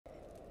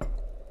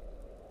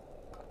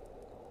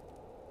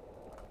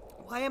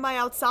Why am I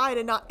outside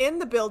and not in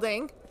the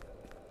building?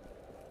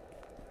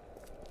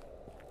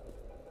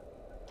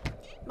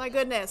 My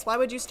goodness, why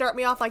would you start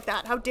me off like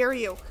that? How dare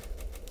you?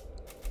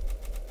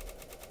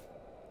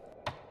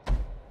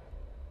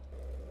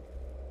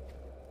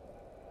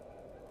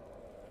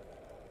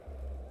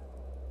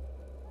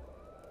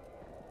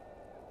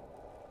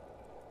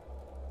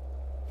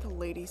 The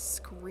lady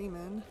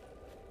screaming.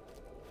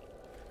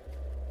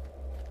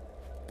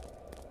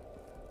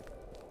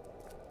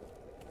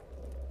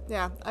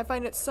 Yeah, I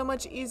find it so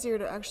much easier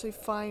to actually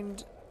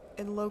find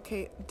and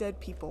locate dead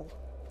people.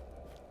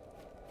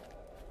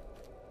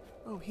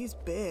 Oh, he's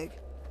big.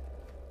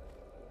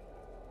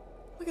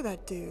 Look at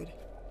that dude.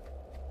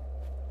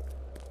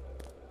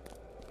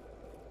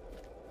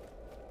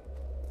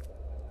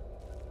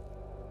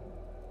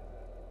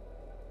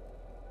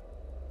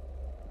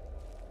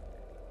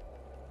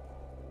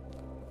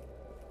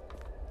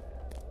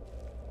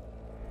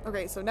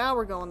 Okay, so now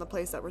we're going the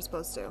place that we're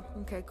supposed to.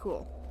 Okay,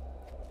 cool.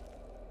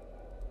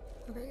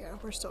 Okay, yeah,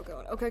 we're still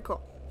going. Okay,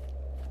 cool.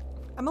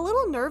 I'm a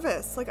little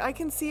nervous. Like, I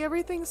can see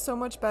everything so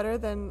much better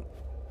than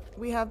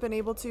we have been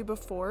able to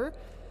before,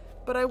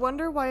 but I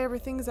wonder why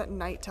everything's at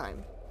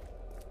nighttime.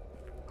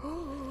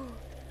 No,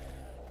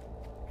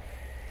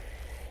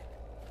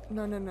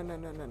 no, no, no, no,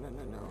 no, no, no,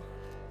 no.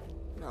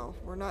 No,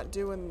 we're not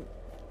doing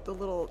the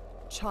little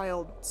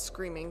child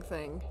screaming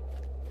thing.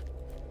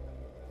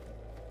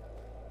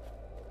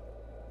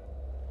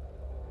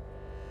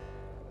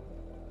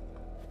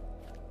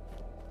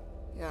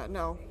 Yeah,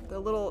 no. The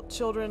little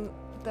children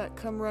that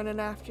come running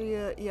after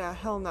you, yeah,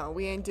 hell no.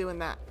 We ain't doing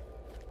that.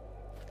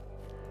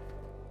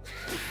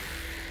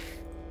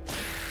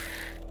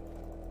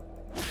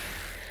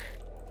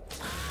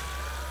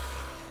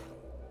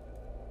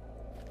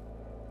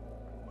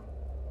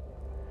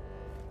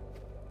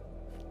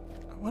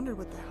 I wondered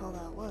what the hell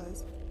that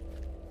was.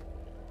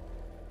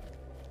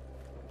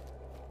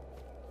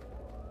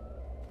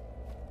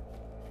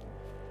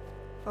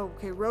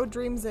 Okay, Road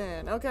Dreams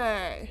Inn.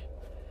 Okay.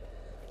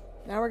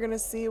 Now we're gonna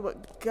see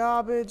what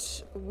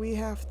garbage we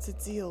have to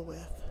deal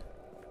with.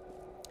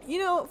 You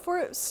know, for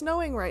it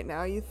snowing right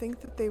now, you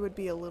think that they would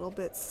be a little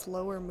bit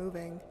slower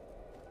moving.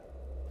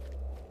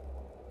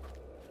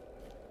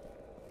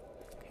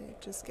 Okay,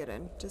 just get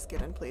in. Just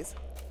get in, please.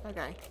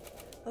 Okay.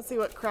 Let's see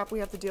what crap we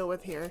have to deal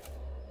with here.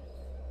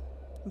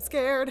 I'm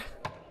scared.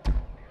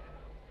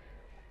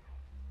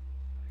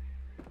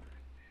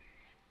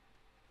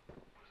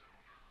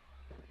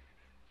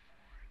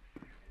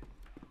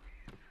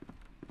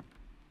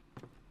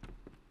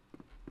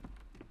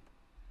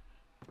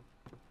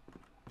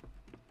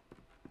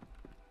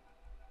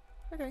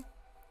 Okay.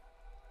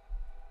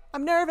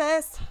 I'm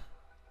nervous!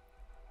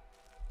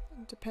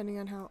 Depending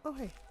on how... Oh,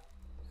 hey.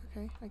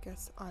 Okay, I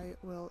guess I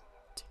will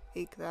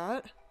take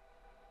that.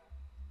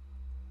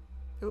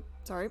 Oop,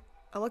 sorry.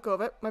 I let go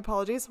of it. My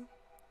apologies.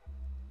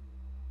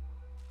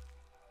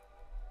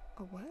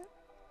 A what?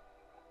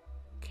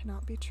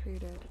 Cannot be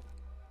traded.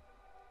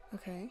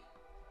 Okay.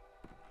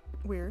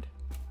 Weird.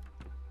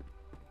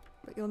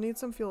 But you'll need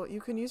some fuel. You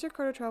can use your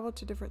car to travel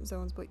to different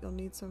zones, but you'll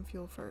need some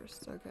fuel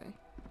first. Okay.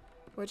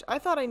 Which I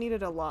thought I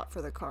needed a lot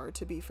for the car,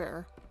 to be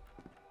fair.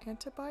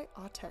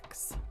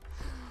 Antibiotics.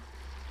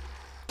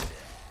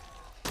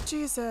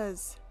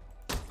 Jesus.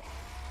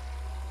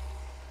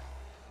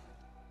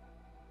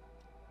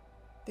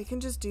 They can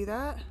just do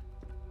that?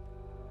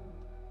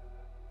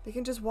 They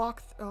can just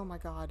walk oh my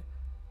god.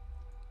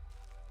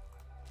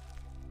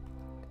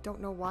 I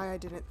don't know why I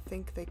didn't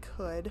think they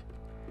could.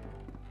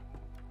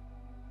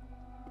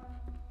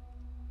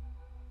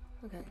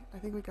 Okay, I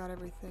think we got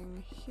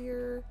everything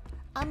here.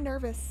 I'm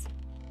nervous.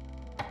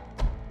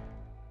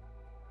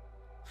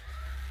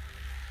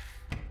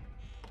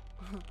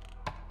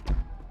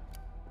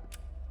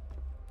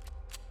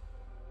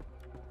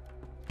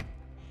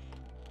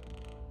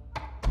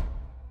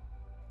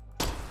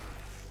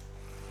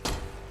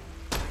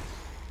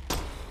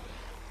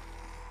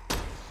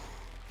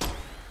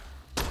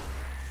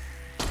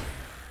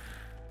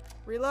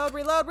 Reload,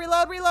 reload,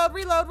 reload, reload,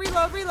 reload,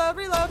 reload, reload,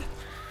 reload.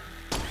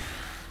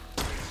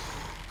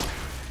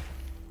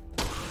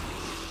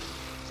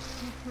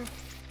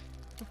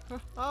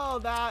 Oh,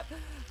 that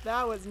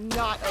was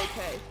not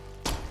okay.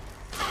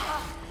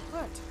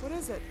 What? What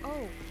is it?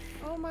 Oh.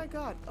 Oh my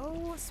god.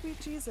 Oh, sweet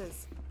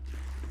Jesus.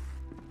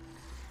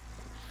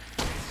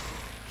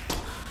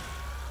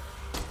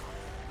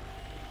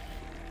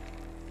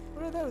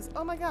 What are those?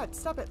 Oh my god,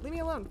 stop it. Leave me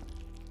alone.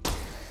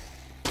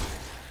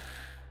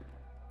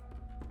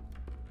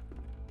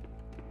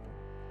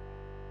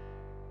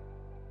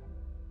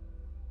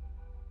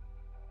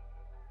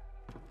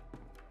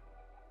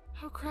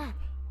 Oh crap.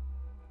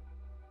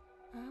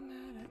 I'm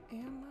out of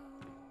ammo.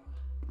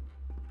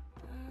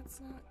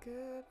 That's not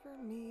good for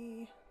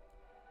me.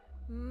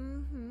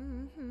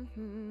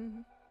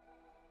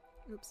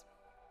 Oops.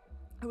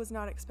 I was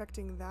not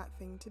expecting that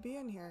thing to be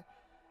in here.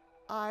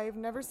 I've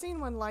never seen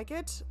one like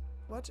it.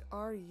 What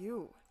are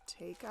you?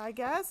 Take, I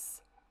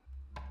guess?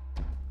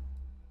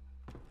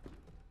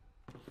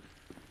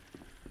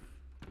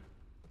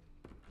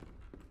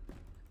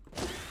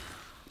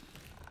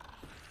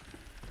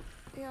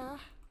 Yeah.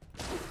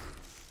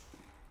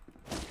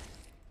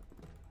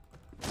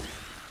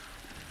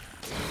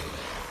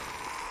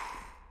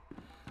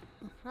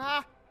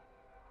 Ah!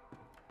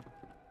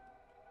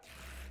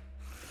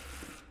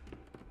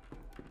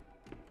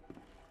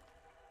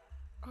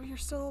 Oh, you're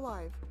still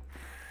alive.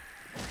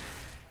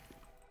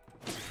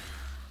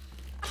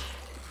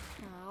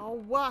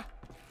 Ow!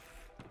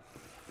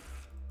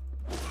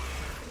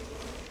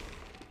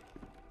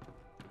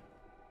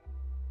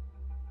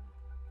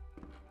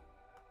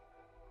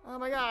 Oh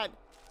my god!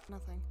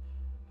 Nothing.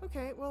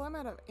 Okay, well I'm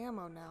out of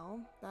ammo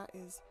now. That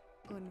is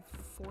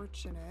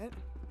unfortunate.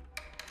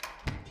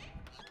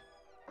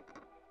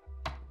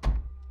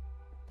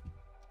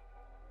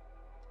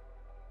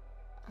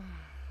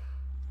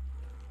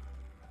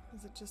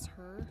 Is it just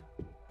her?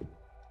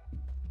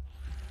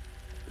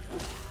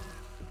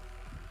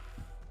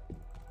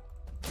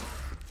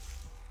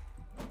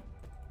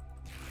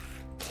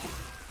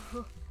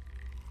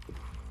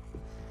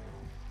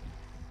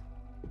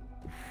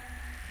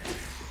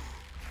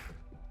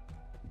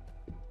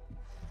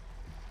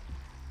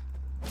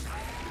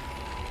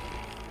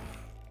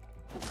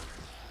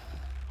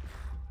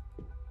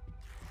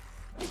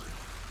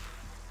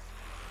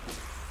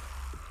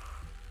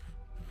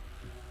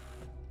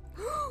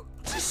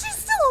 She's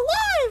still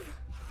alive!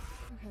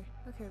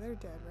 Okay, they're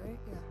dead, right?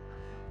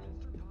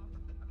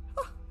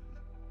 Yeah.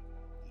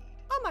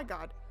 Oh my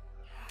god.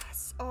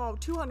 Yes. Oh,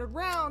 200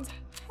 rounds.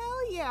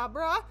 Hell yeah,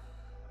 bruh.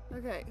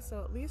 Okay,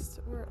 so at least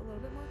we're a little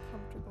bit more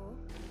comfortable.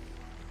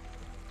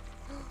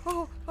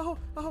 Oh.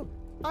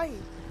 I.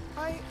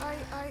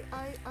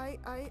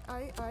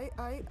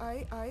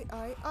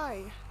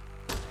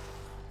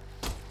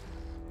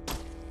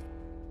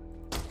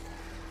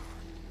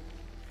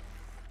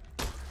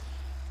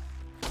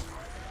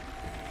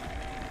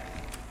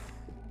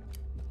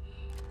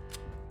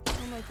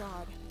 Oh my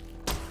god.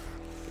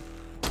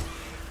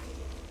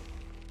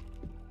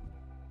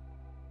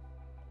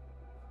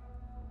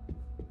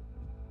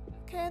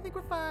 Okay, I think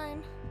we're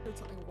fine. There's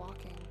something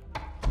walking.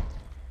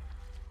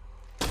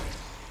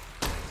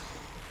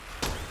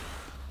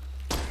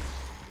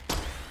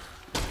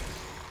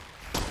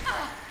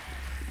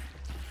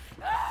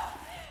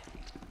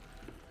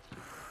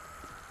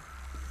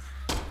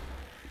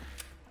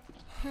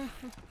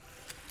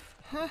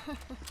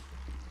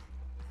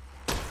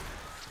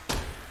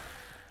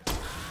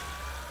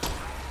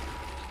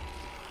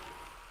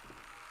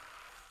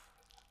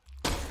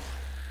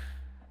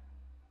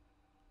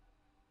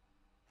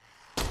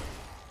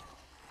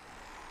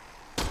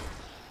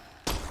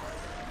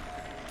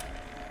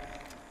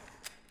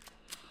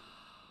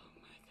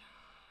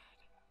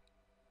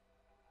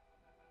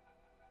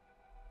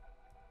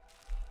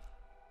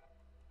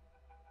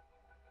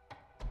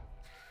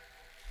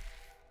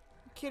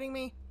 Kidding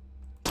me?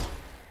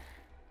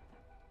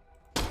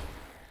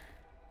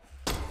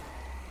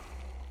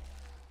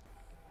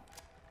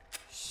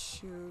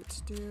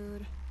 Shoot,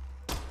 dude.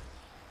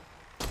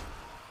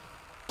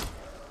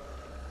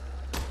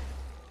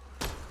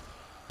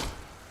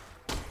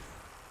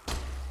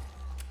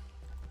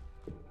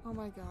 Oh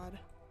my god.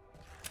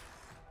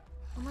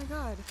 Oh my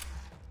god.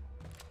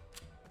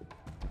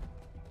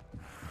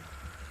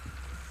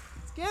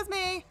 Excuse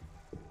me!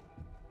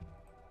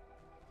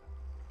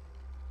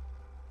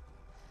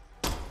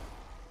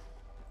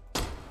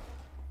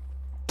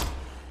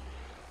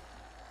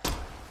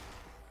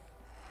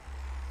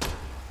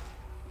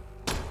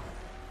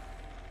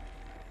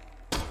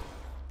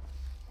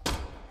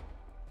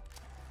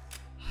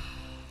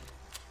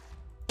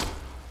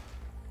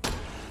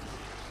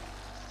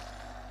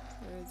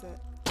 Where is it?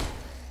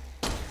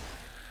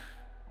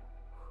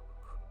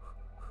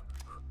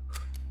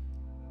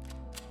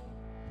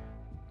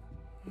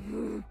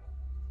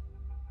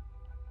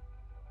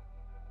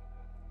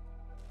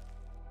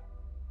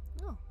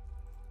 Oh.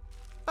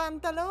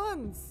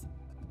 Pantaloons!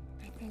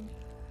 I think.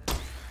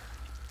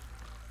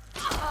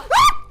 Oh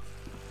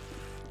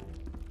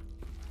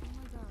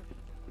my god.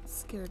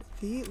 Scared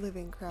the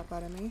living crap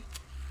out of me.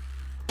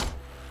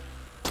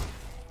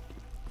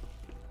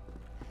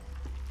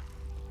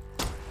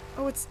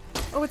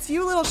 Oh, it's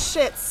you little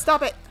shit.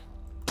 Stop it.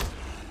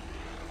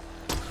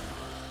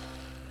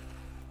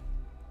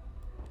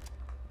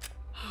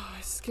 Oh,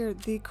 I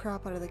scared the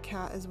crap out of the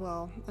cat as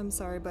well. I'm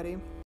sorry, buddy.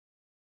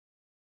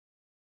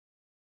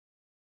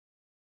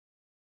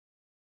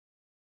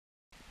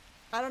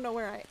 I don't know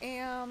where I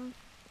am.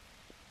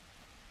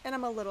 And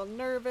I'm a little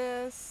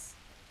nervous.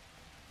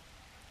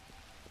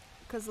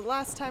 Because the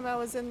last time I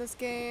was in this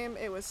game,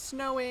 it was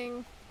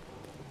snowing.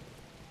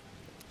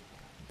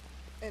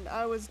 And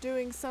I was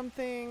doing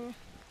something.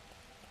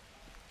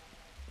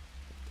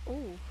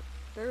 Oh,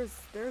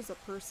 there's a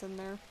person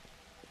there.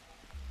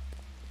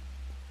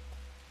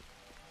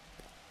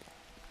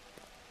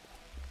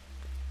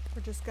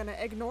 We're just gonna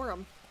ignore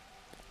them.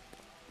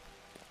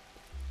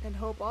 And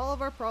hope all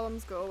of our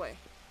problems go away.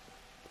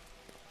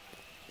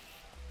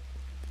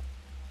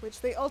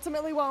 Which they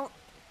ultimately won't.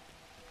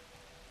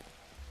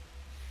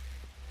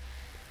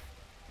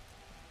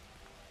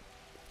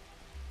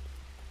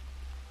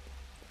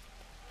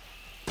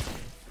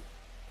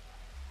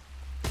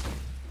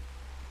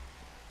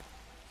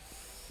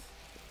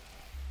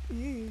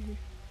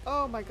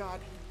 my god.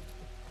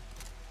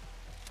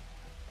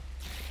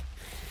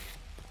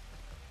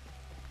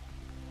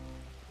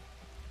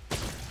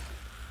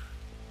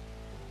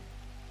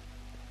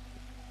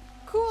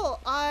 Cool.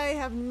 I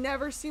have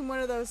never seen one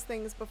of those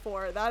things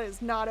before. That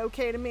is not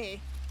okay to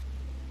me.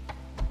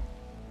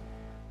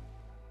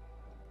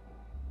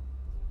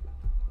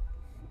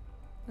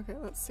 Okay,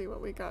 let's see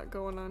what we got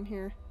going on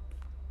here.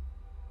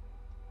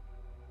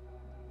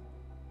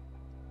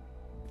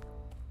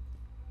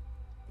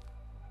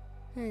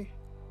 Hey,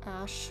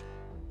 Ash.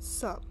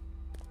 Sup?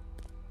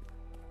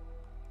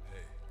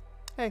 Hey.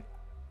 Hey.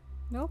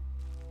 Nope.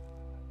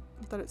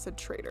 I thought it said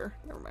traitor.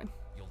 Never mind.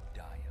 You'll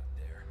die out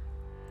there.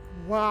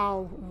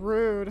 Wow,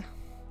 rude.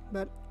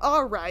 But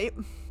alright.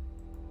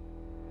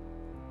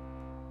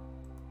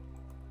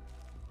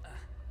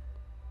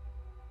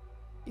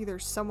 Either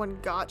someone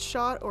got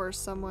shot or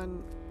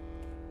someone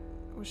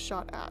was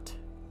shot at.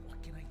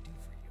 What can I do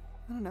for you?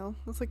 I don't know.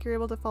 Looks like you're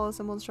able to follow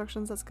simple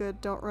instructions. That's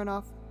good. Don't run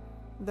off.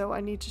 Though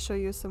I need to show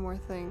you some more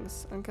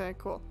things. Okay,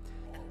 cool.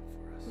 For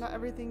us. Not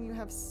everything you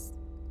have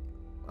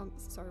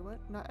sorry, what?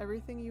 Not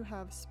everything you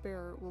have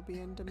spare will be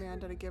in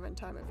demand at a given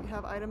time. If you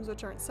have items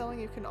which aren't selling,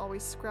 you can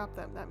always scrap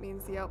them. That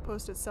means the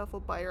outpost itself will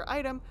buy your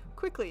item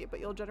quickly, but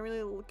you'll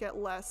generally get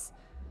less.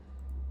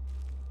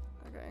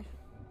 Okay.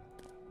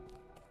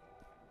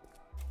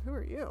 Who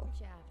are you? What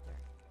you after?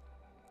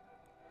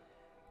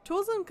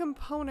 Tools and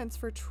components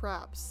for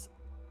traps.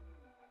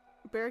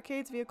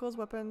 Barricades, vehicles,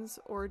 weapons,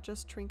 or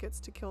just trinkets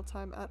to kill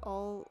time at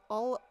all.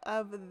 All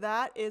of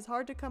that is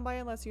hard to come by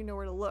unless you know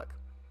where to look.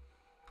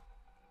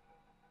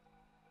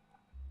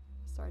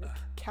 Sorry,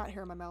 cat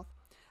hair in my mouth.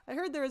 I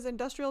heard there is an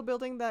industrial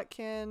building that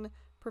can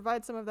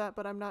provide some of that,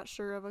 but I'm not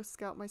sure of a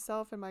scout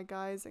myself, and my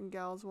guys and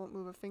gals won't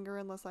move a finger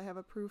unless I have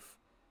a proof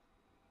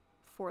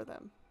for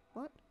them.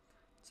 What?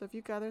 So if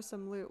you gather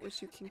some loot,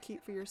 which you can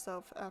keep for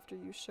yourself after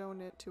you've shown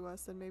it to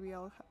us, then maybe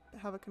I'll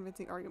have a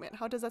convincing argument.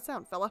 How does that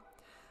sound, fella?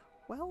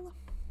 Well,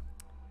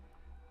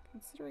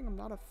 considering I'm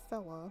not a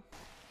fella,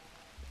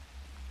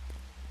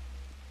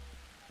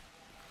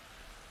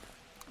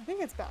 I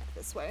think it's back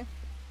this way.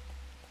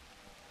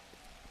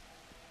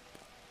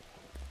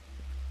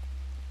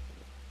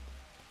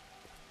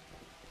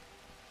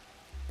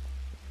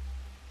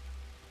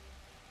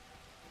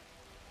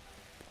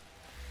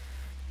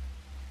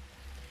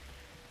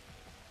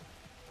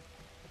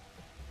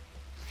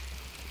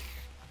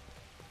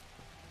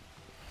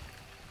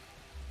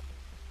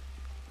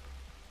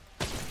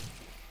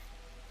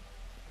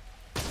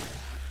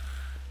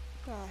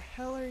 The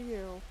hell are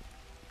you?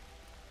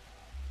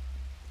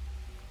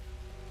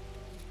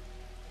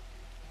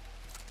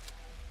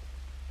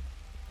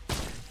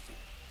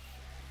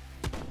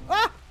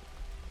 Ah!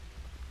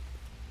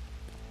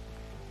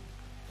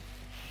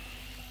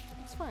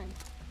 It's fine.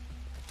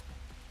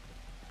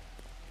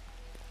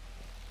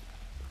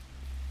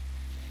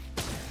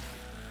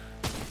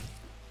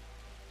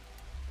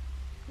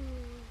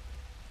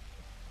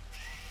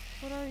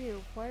 What are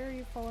you? Why are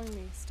you following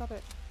me? Stop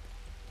it.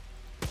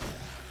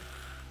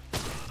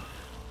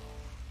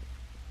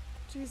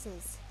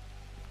 Jesus.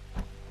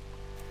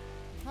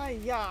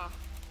 Hiya.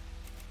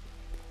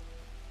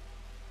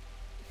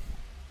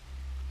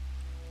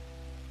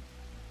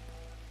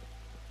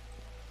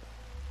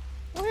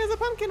 Oh, he has a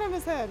pumpkin on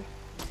his head.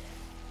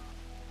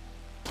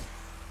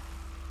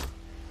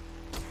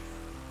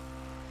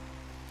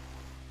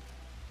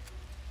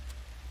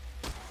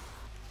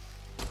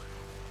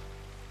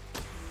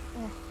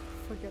 Oh,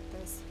 forget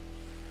this.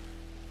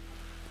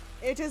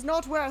 It is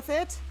not worth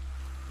it.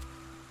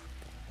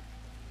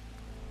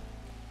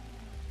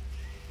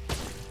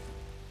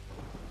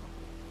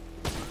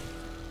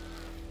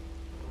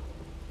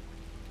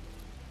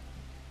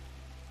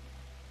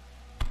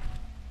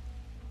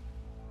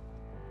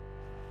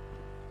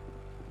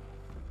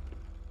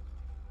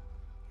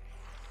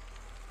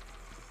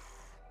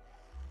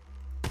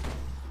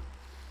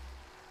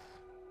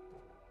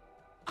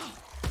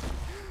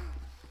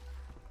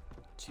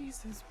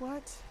 Jesus,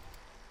 what?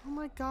 Oh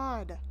my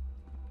god.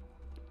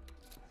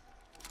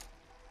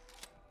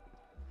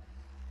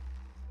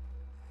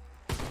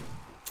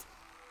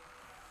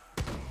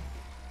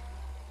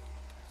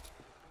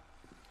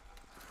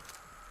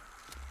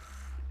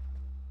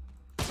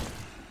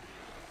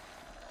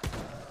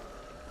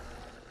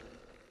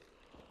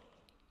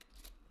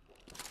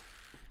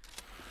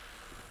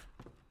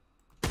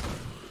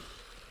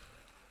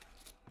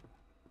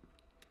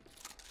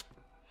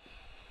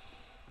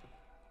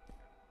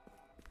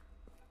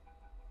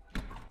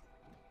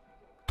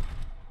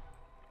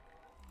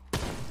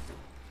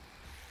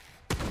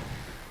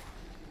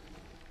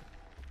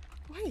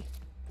 Why?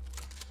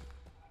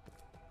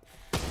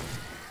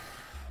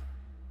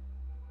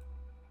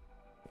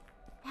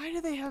 Why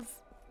do they have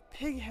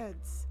pig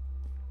heads?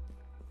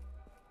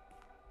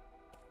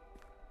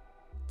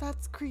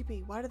 That's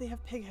creepy. Why do they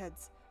have pig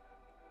heads?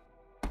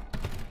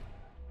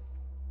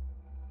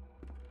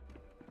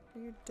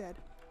 You're dead.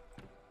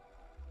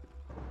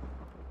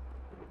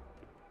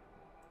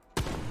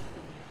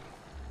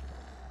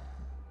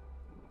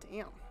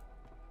 Damn.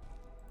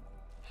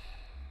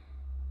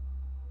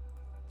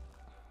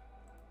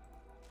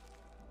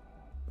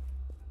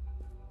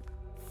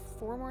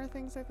 4 more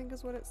things, I think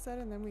is what it said,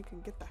 and then we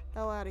can get the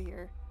hell out of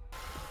here.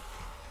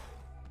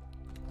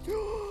 What do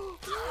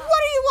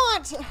you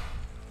want?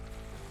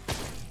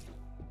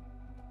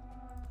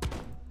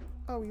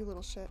 Oh, you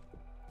little shit.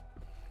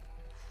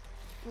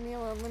 Leave me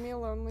alone, leave me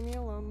alone, leave me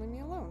alone, leave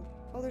me alone.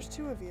 Oh, there's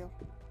 2 of you.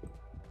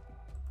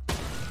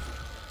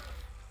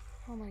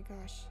 Oh my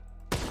gosh.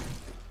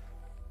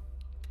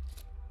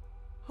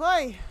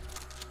 Hi!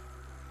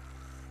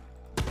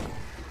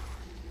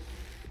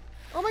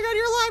 Oh my god,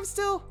 you're alive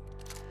still!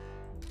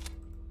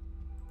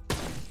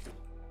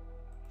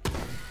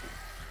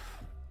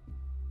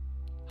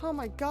 Oh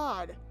my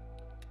god.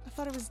 I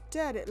thought it was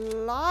dead. It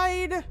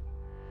lied! It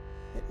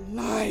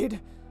lied!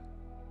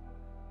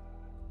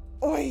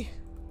 Oi!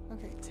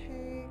 Okay,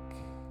 take...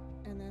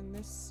 And then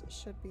this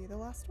should be the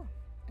last one.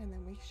 And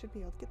then we should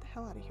be able to get the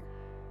hell out of here.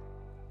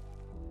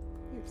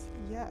 Oops,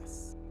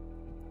 yes.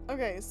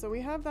 Okay, so we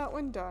have that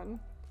one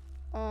done.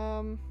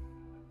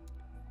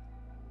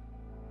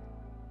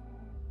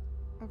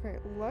 Okay,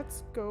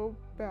 let's go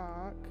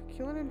back.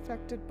 Kill an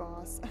infected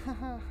boss.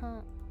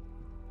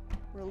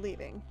 We're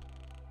leaving.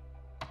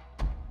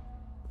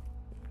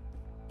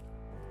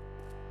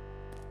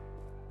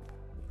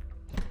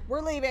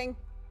 We're leaving.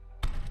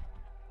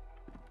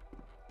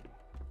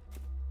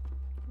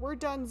 We're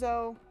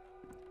donezo.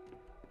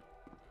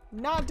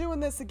 Not doing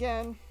this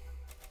again.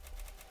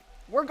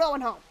 We're going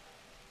home.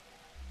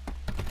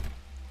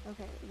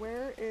 Okay,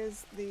 where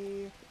is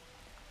the...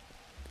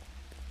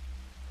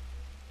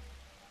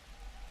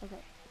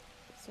 Okay,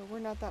 so we're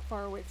not that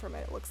far away from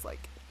it, it looks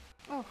like.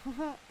 Oh,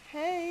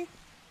 hey!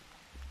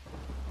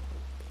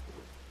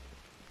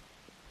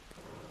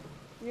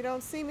 You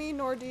don't see me,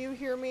 nor do you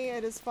hear me.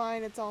 It is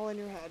fine, it's all in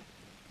your head.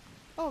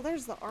 Oh,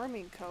 there's the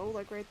Army Co,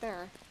 like right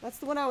there. That's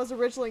the one I was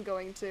originally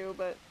going to,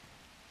 but...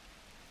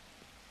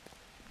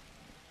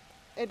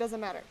 it doesn't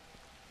matter.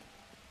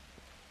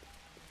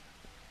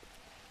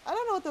 I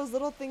don't know what those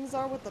little things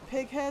are with the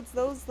pig heads.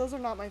 Those are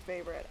not my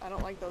favorite. I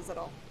don't like those at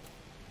all.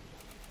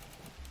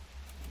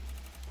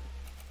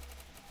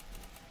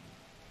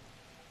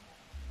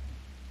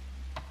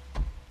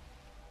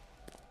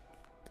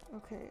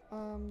 Okay,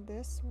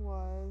 this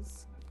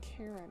was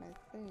Karen, I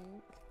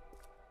think.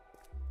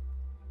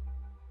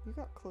 You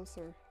got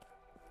closer.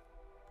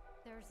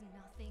 There's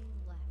nothing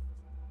left.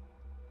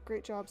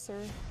 Great job,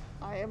 sir.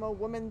 I am a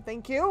woman,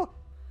 thank you!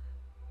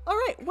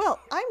 Alright, well,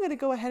 I'm gonna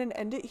go ahead and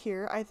end it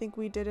here. I think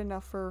we did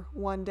enough for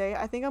one day.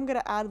 I think I'm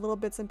gonna add little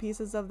bits and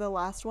pieces of the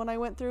last one I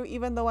went through.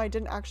 Even though I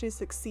didn't actually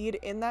succeed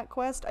in that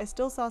quest, I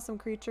still saw some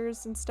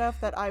creatures and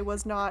stuff that I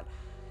was not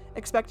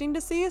expecting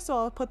to see, so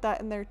I'll put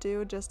that in there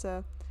too, just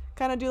to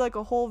kind of do like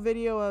a whole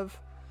video of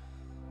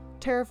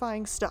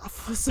terrifying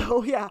stuff.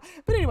 So yeah,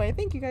 but anyway,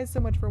 thank you guys so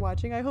much for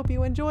watching. I hope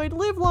you enjoyed.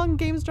 Live long,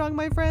 game strong,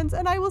 my friends,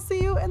 and I will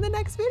see you in the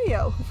next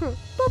video. Bye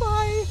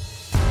bye.